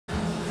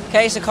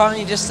Okay, so Colin,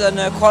 you just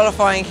done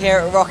qualifying here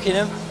at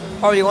Rockingham.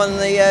 Probably one of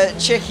the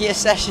trickiest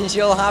sessions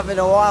you'll have in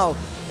a while.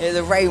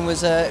 The rain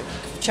was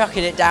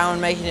chucking it down,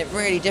 making it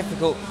really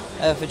difficult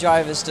for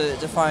drivers to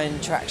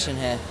find traction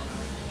here.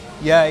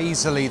 Yeah,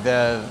 easily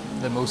the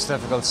most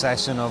difficult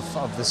session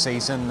of the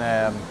season.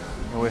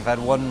 We've had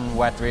one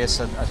wet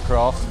race at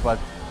Goff, but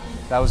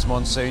that was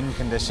monsoon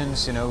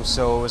conditions,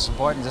 so it was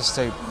important just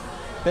to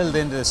build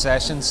into the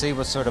session, see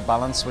what sort of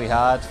balance we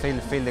had,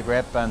 feel the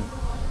grip, and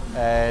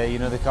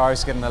the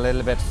car's getting a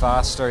little bit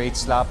faster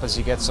each lap as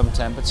you get some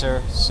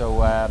temperature.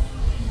 So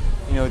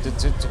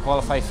to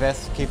qualify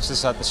 5th keeps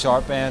us at the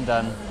sharp end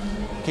and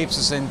keeps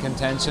us in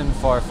contention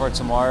for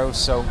tomorrow.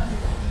 So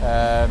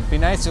be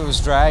nice if it was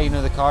dry.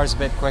 The car's a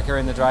bit quicker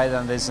in the dry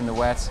than it is in the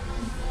wet.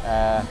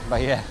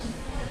 But yeah,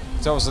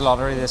 it's always a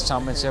lottery, this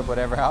championship,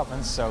 whatever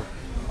happens. So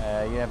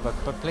yeah, but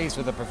pleased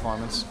with the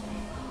performance.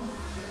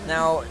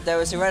 Now, there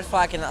was a red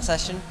flag in that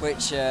session,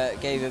 which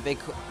gave a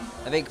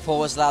big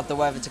pause, allowed the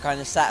weather to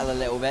kind of settle a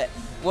little bit.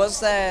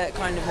 Was there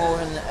kind of more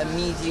an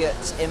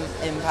immediate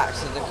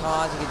impact of the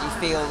car? Did you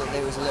feel that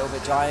it was a little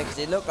bit drier? Because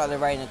it looked like the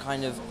rain had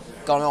kind of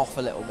gone off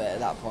a little bit at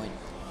that point.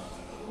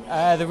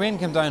 The rain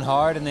came down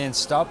hard and then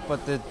stopped,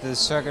 but the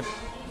circuit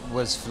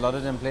was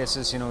flooded in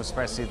places,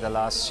 especially the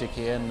last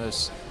chicane.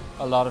 There's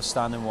a lot of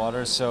standing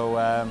water, so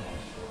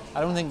I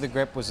don't think the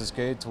grip was as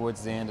good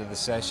towards the end of the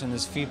session.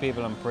 There's a few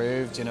people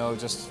improved,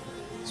 just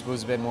I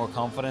suppose a bit more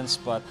confidence,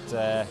 but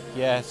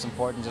yeah, it's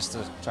important just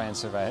to try and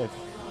survive.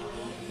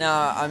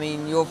 Now, I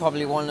mean, you're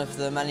probably one of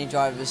the many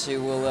drivers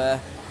who will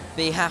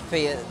be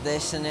happy at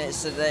this, and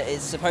it's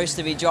supposed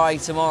to be dry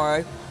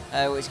tomorrow,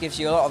 which gives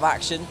you a lot of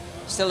action.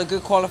 Still a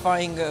good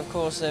qualifying, of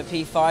course,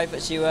 P5,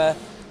 but you were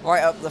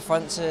right up the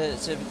front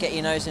to get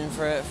your nose in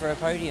for a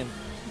podium.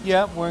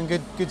 Yeah, we're in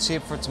good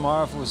shape for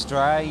tomorrow. If it was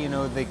dry,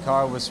 the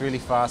car was really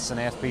fast in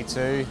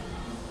FP2,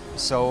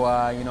 so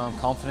I'm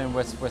confident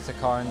with the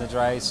car in the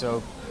dry.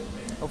 So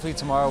hopefully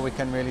tomorrow we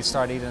can really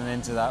start eating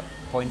into that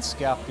points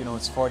gap.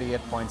 It's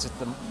 48 points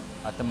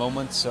at the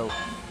moment, so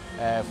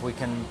if we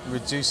can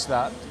reduce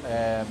that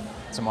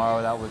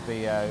tomorrow, that would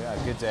be a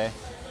good day.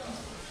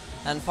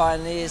 And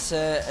finally, it's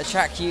a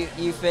track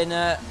you've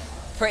been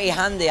pretty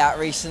handy at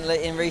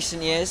in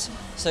recent years,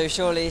 so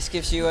surely this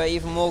gives you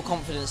even more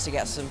confidence to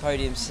get some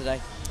podiums today.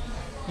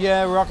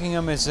 Yeah,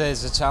 Rockingham is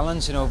a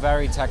challenge,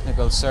 very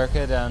technical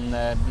circuit, and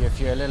if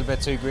you're a little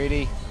bit too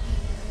greedy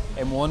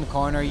in one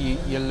corner,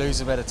 you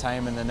lose a bit of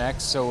time in the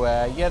next. So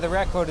yeah,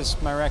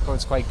 my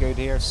record's quite good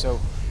here, so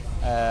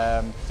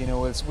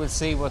we'll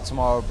see what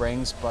tomorrow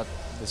brings, but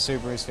the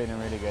Subaru's feeling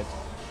really good.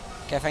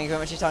 Okay, thank you very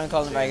much for your time,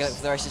 Colin. Very good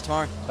for the races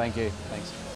tomorrow. Thank you. Thanks.